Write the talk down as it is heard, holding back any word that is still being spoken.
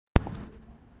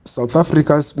South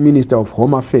Africa's Minister of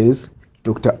Home Affairs,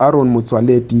 Dr.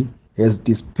 Motsoaledi, has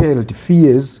dispelled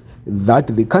fears that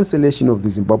the cancellation of the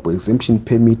Zimbabwe exemption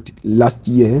permit last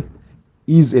year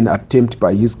is an attempt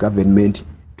by his government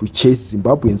to chase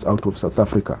Zimbabweans out of South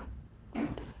Africa.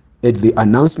 At the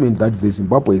announcement that the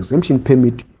Zimbabwe exemption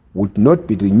permit would not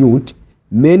be renewed,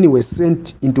 many were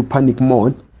sent into panic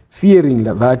mode, fearing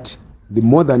that the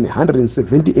more than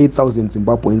 178,000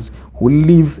 Zimbabweans who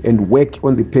live and work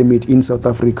on the permit in South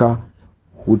Africa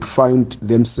would find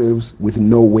themselves with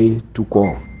nowhere to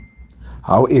go.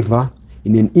 However,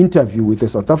 in an interview with a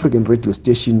South African radio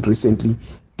station recently,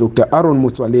 Dr.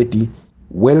 Motsoaledi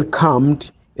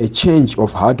welcomed a change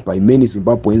of heart by many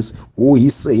Zimbabweans who, he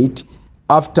said,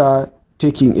 after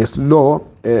taking a slow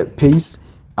pace,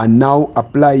 are now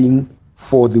applying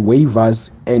for the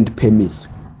waivers and permits.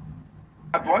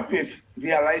 But what we've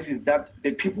realized is that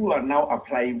the people who are now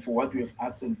applying for what we have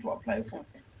asked them to apply for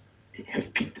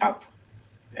have picked up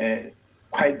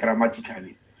quite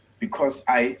dramatically, because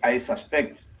I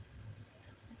suspect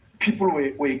people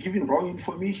were given wrong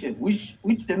information, which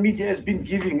the media has been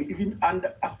giving even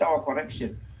after our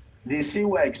correction. They say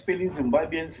we're expelling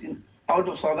Zimbabweans out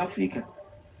of South Africa,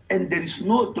 and there is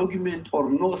no document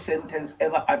or no sentence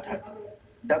ever uttered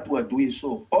that we're doing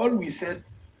so. All we said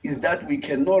is that we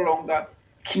can no longer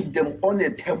keep them on a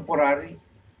temporary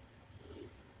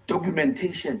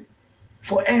documentation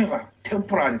forever,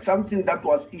 temporary, something that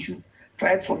was issued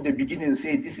right from the beginning,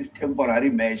 say this is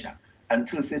temporary measure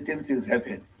until certain things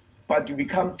happen, but to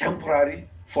become temporary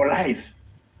for life.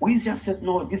 We just said,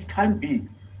 no, this can't be.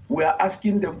 We are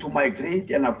asking them to migrate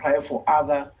and apply for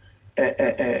other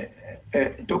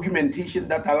documentation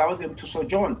that allow them to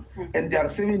sojourn. And there are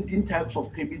 17 types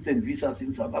of permits and visas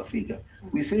in South Africa.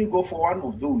 We say go for one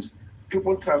of those.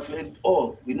 People translate,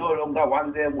 oh, we no longer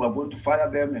want them, we're going to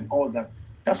fire them and all that.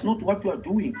 That's not what we are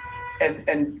doing.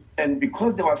 And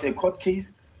because there was a court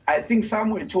case, I think some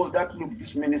were told that, look,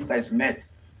 this minister is mad.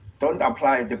 Don't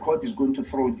apply, the court is going to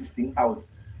throw this thing out.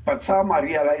 But some are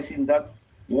realizing that,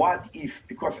 what if,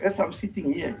 because as I'm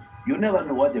sitting here, you never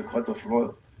know what the court of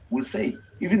law will say.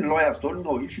 Even lawyers don't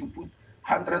know. If you put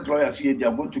 100 lawyers here, they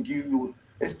are going to give you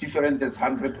as different as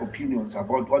 100 opinions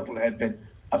about what will happen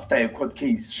after a court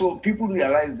case. So people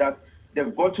realize that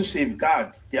they've got to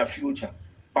safeguard their future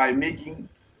by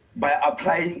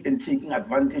applying and taking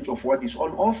advantage of what is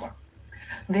on offer.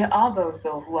 There are those,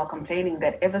 though, who are complaining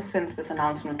that ever since this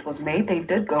announcement was made, they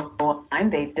did go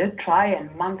and they did try,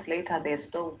 and months later they're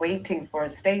still waiting for a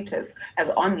status. As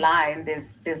online,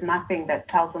 there's nothing that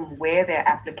tells them where their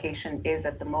application is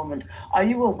at the moment. Are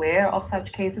you aware of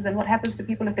such cases, and what happens to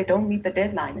people if they don't meet the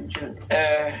deadline in June?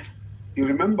 You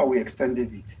remember we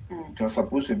extended it. It was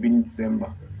supposed to be in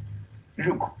December.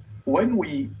 Look, when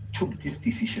we took this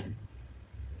decision,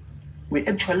 we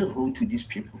actually wrote to these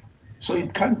people. So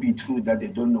it can't be true that they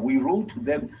don't know. We wrote to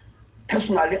them.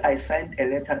 Personally, I signed a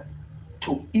letter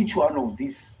to each one of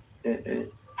these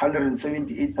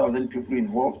 178,000 people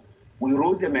involved. We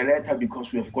wrote them a letter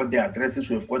because we've got their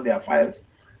addresses, we've got their files.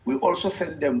 We also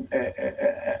sent them,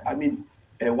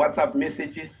 WhatsApp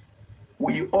messages.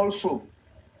 We also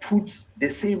put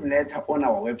the same letter on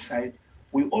our website.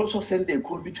 We also sent a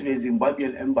copy to the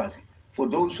Zimbabwean embassy for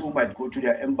those who might go to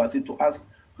their embassy to ask.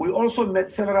 We also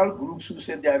met several groups who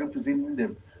said they are representing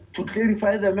them to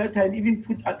clarify the matter and even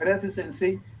put addresses and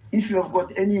say, if you have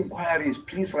got any inquiries,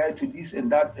 please write to this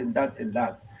and that and that and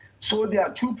that. So there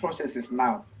are two processes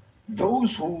now.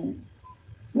 Those who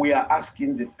we are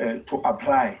asking to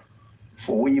apply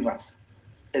for waivers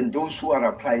and those who are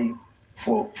applying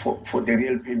for the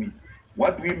real permit.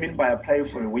 What we mean by applying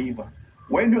for a waiver,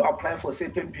 when you apply for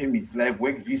certain permits like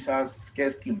work visas,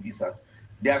 scarce skill visas,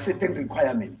 there are certain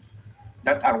requirements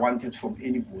that are wanted from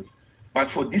anybody. But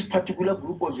for this particular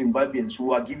group of Zimbabweans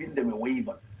who are giving them a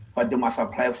waiver, but they must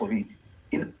apply for it.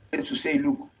 In order to say,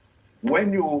 look,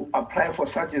 when you apply for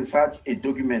such and such a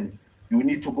document, you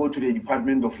need to go to the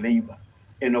Department of Labor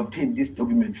and obtain this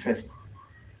document first.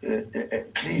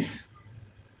 Please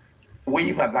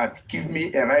waiver that. Give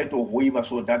me a right of waiver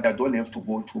so that I don't have to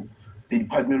go to the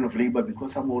Department of Labor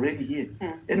because I'm already here.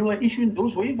 And we're issuing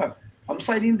those waivers. I'm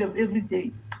signing them every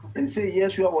day and say,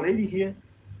 yes, you are already here.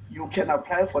 You can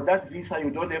apply for that visa. You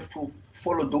don't have to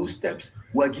follow those steps.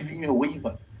 We're giving you a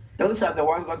waiver. Those are the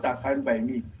ones that are signed by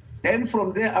me. Then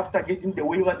from there, after getting the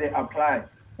waiver, they apply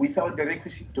without the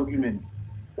requisite document.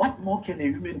 What more can a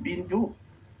human being do?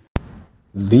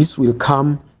 This will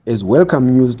come as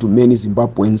welcome news to many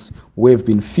Zimbabweans who have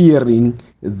been fearing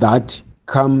that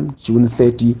come June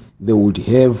 30, they would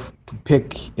have to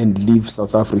pack and leave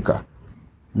South Africa.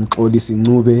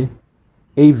 Motsoaledi,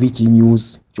 AVG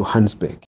News, Johannesburg.